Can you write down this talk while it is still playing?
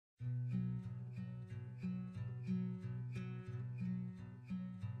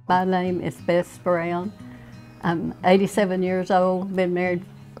My name is Bess Brown. I'm 87 years old, been married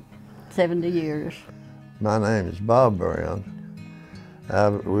 70 years. My name is Bob Brown.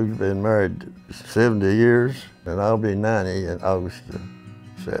 We've been married 70 years, and I'll be 90 in August the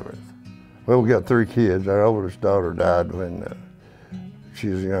 7th. Well, we got 3 kids. Our oldest daughter died when she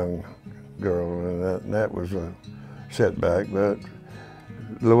was a young girl, and that was a setback, but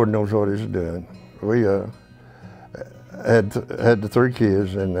the Lord knows what He's doing. We had the 3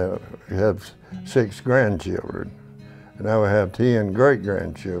 kids, and we have 6 grandchildren. And now we have 10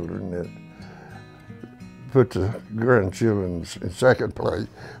 great-grandchildren that put the grandchildren in second place.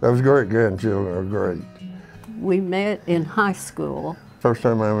 Those great-grandchildren are great. We met in high school. First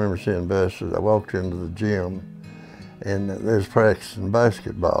time I remember seeing Bess was I walked into the gym, and they was practicing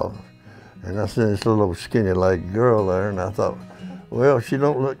basketball. And I seen this little skinny-legged girl there, and I thought, well, she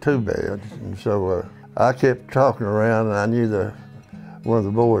don't look too bad. And so I kept talking around, and I knew one of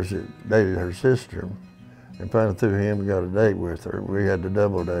the boys that dated her sister, and finally through him got a date with her. We had the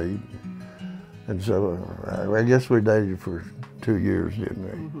double date. And so I guess we dated for 2 years, didn't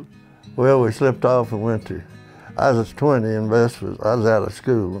we? Mm-hmm. Well, we slipped off and went to, I was 20 and I was out of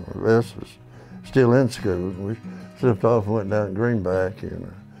school. Bess was still in school. We slipped off and went down to Greenback,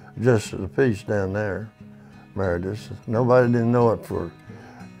 and Justice of the Peace down there married us. Nobody didn't know it for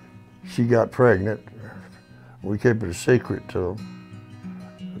she got pregnant. We kept it a secret till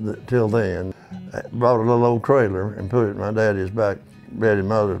then. I brought a little old trailer and put it in my daddy and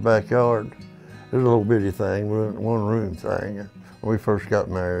mother's backyard. It was a little bitty thing, one room thing. When we first got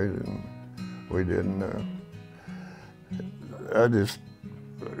married, and we didn't, I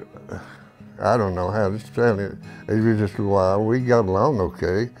don't know how to tell you. It was just a while. We got along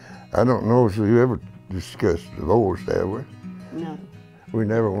okay. I don't know if we ever discussed divorce, have we? No. We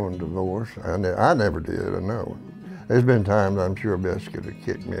never wanted a divorce. I never did, I know. There's been times I'm sure Bess could have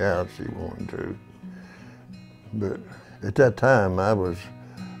kicked me out if she wanted to. But at that time, I was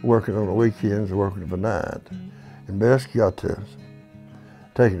working on the weekends, working for night. And Bess got to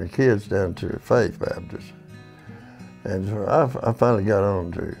taking the kids down to Faith Baptist. And so I finally got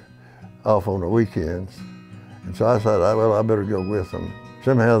off on the weekends. And so I said, well, I better go with them.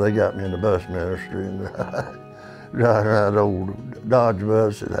 Somehow they got me in the bus ministry, and driving around old Dodge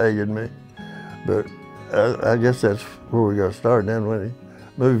bus that hated me. But I guess that's where we got started. Then when he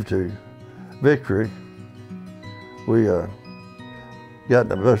moved to Victory, we got in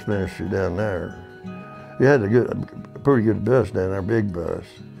the bus ministry down there. We had a pretty good bus down there, big bus.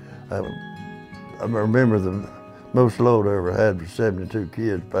 I remember the most load I ever had was 72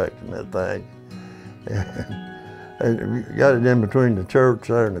 kids packed in that thing. And we got it in between the church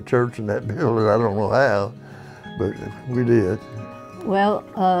there and the church and that building. I don't know how, but we did. Well,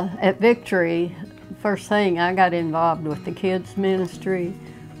 at Victory, first thing I got involved with the kids ministry.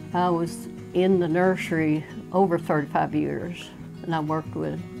 I was in the nursery over 35 years, and I worked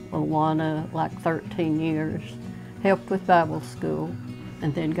with Awana like 13 years, helped with Bible school,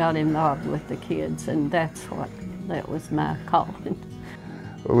 and then got involved with the kids, and that was my calling.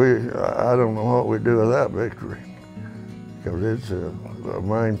 I don't know what we'd do without Victory, because it's a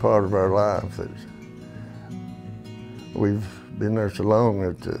main part of our life. We've been there so long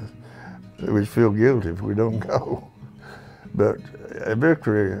that we feel guilty if we don't go. But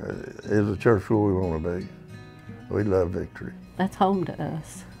Victory is a church where we want to be. We love Victory. That's home to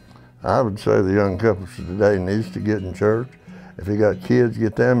us. I would say the young couples today needs to get in church. If you got kids,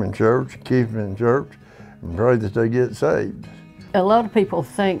 get them in church, keep them in church, and pray that they get saved. A lot of people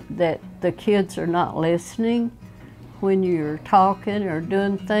think that the kids are not listening when you're talking or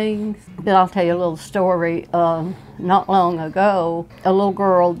doing things. But I'll tell you a little story. Not long ago, a little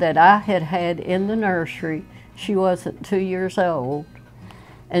girl that I had in the nursery, she wasn't 2 years old,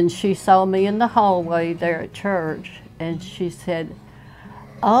 and she saw me in the hallway there at church, and she said,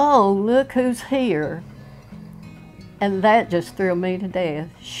 "Oh, look who's here." And that just thrilled me to death.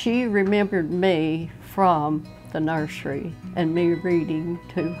 She remembered me from the nursery and me reading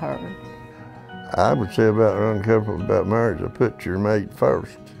to her. I would say about uncoupled about marriage, put your mate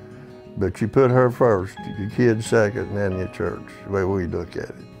first. But you put her first, your kids second, and then your church, the way we look at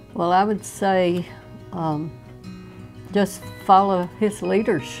it. Well, I would say just follow his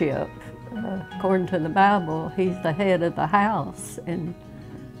leadership. According to the Bible, he's the head of the house, and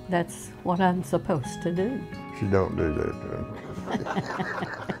that's what I'm supposed to do. She don't do that,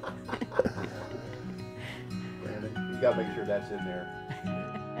 Brandon, you gotta make sure that's in there.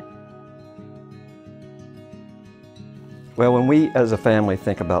 Well, when we as a family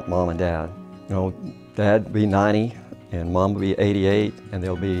think about Mom and Dad, Dad will be 90 and Mom will be 88, and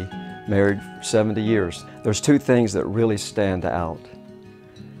they'll be married 70 years. There's 2 things that really stand out.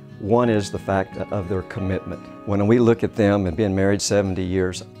 One is the fact of their commitment. When we look at them and being married 70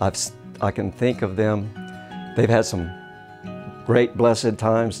 years, I can think of them, they've had some great blessed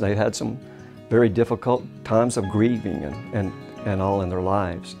times, they've had some very difficult times of grieving and all in their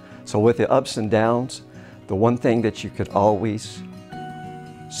lives. So with the ups and downs, the one thing that you could always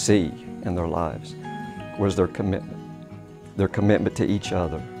see in their lives was their commitment. Their commitment to each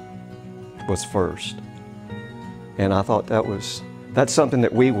other was first. And I thought that's something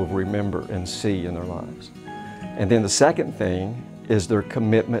that we will remember and see in their lives. And then the second thing is their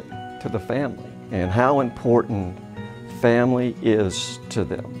commitment to the family and how important family is to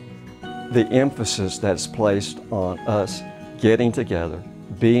them. The emphasis that's placed on us getting together,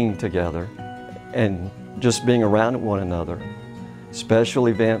 being together, and just being around one another. Special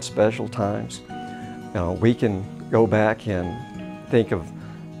events, special times. We can go back and think of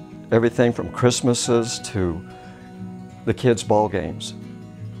everything from Christmases to the kids' ball games.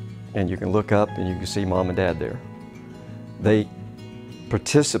 And you can look up and you can see Mom and Dad there. They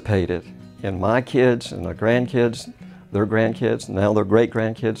participated in my kids and their grandkids, now their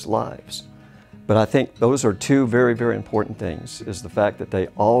great-grandkids' lives. But I think those are two very, very important things, is the fact that they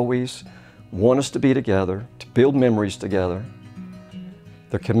always want us to be together, to build memories together,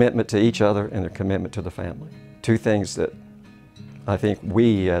 their commitment to each other and their commitment to the family. Two things that I think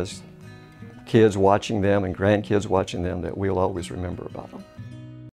we as kids watching them and grandkids watching them that we'll always remember about them.